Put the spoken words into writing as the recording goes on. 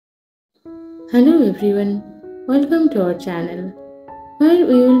Hello everyone, welcome to our channel, where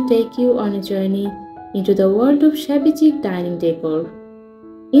we will take you on a journey into the world of shabby chic dining decor.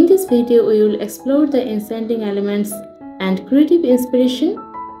 In this video, we will explore the enchanting elements and creative inspiration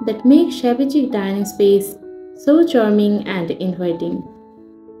that make shabby chic dining space so charming and inviting.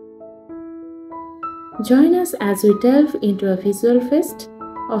 Join us as we delve into a visual feast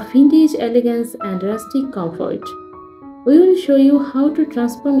of vintage elegance and rustic comfort. We will show you how to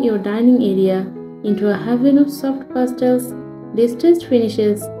transform your dining area into a haven of soft pastels, distressed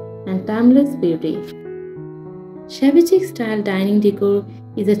finishes, and timeless beauty. Shabby chic style dining decor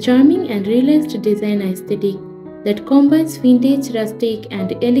is a charming and relaxed design aesthetic that combines vintage, rustic,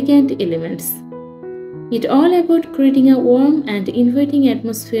 and elegant elements. It's all about creating a warm and inviting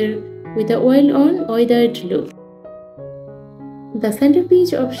atmosphere with a well-on, weathered look. The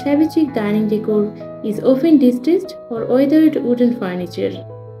centerpiece of shabby chic dining decor is often distressed or weathered wooden furniture.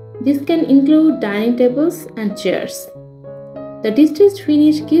 This can include dining tables and chairs. The distressed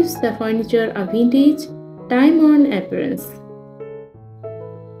finish gives the furniture a vintage, time-worn appearance.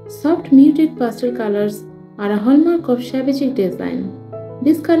 Soft muted pastel colors are a hallmark of shabby chic design.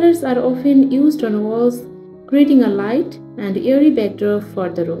 These colors are often used on walls, creating a light and airy backdrop for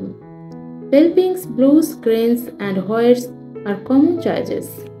the room. Pale pinks, blues, greens, and whites are common choices.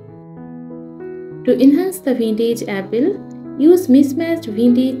 To enhance the vintage appeal, use mismatched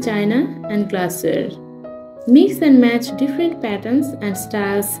vintage china and glassware. Mix and match different patterns and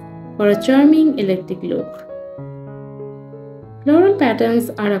styles for a charming eclectic look. Floral patterns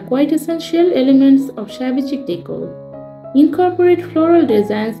are a quite essential elements of shabby chic decor. Incorporate floral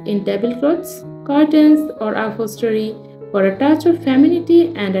designs in tablecloths, curtains, or upholstery for a touch of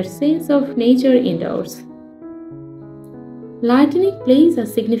femininity and a sense of nature indoors. Lighting plays a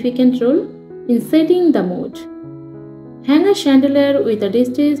significant role in setting the mood. Hang a chandelier with a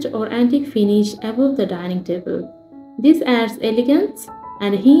distressed or antique finish above the dining table. This adds elegance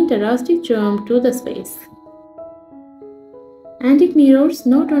and hint a rustic charm to the space. Antique mirrors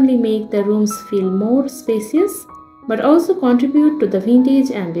not only make the rooms feel more spacious, but also contribute to the vintage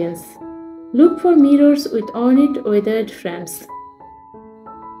ambience. Look for mirrors with ornate weathered frames.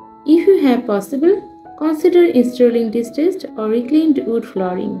 If you have possible, consider installing distressed or reclaimed wood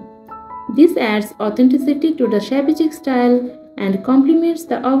flooring. This adds authenticity to the shabby chic style and complements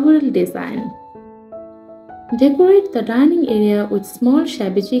the overall design. Decorate the dining area with small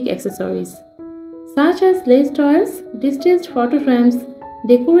shabby chic accessories, such as lace toys, distressed photo frames,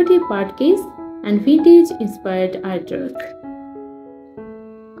 decorative part case, and vintage-inspired artwork.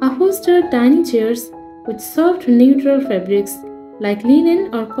 Upholstered dining chairs with soft neutral fabrics like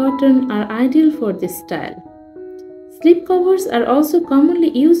linen or cotton are ideal for this style. Slip covers are also commonly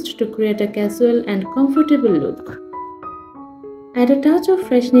used to create a casual and comfortable look. Add a touch of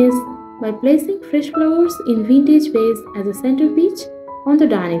freshness by placing fresh flowers in vintage vase as a centerpiece on the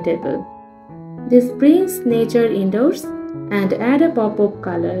dining table. This brings nature indoors and add a pop of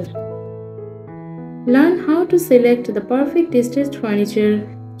color. Learn how to select the perfect distressed furniture,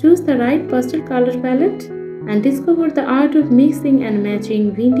 choose the right pastel color palette, and discover the art of mixing and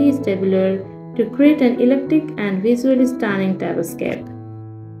matching vintage tableware to create an eclectic and visually stunning tablescape.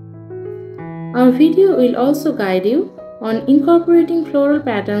 Our video will also guide you on incorporating floral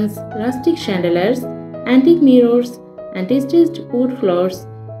patterns, rustic chandeliers, antique mirrors, and distressed wood floors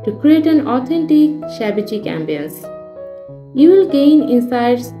to create an authentic shabby chic ambience. You will gain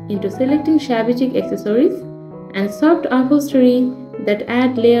insights into selecting shabby chic accessories and soft upholstery that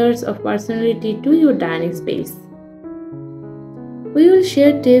add layers of personality to your dining space. We will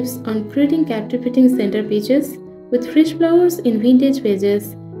share tips on creating captivating centerpieces with fresh flowers in vintage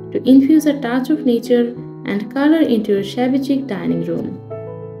vases to infuse a touch of nature and color into your shabby chic dining room.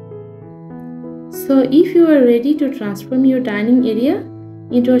 So if you are ready to transform your dining area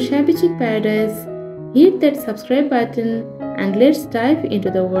into a shabby chic paradise, hit that subscribe button and let's dive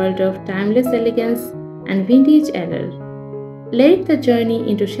into the world of timeless elegance and vintage allure. Let the journey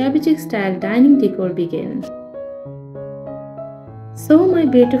into shabby chic style dining decor begin. So my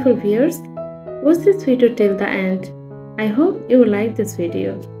beautiful viewers, watch this video till the end. I hope you like this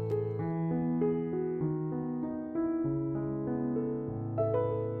video.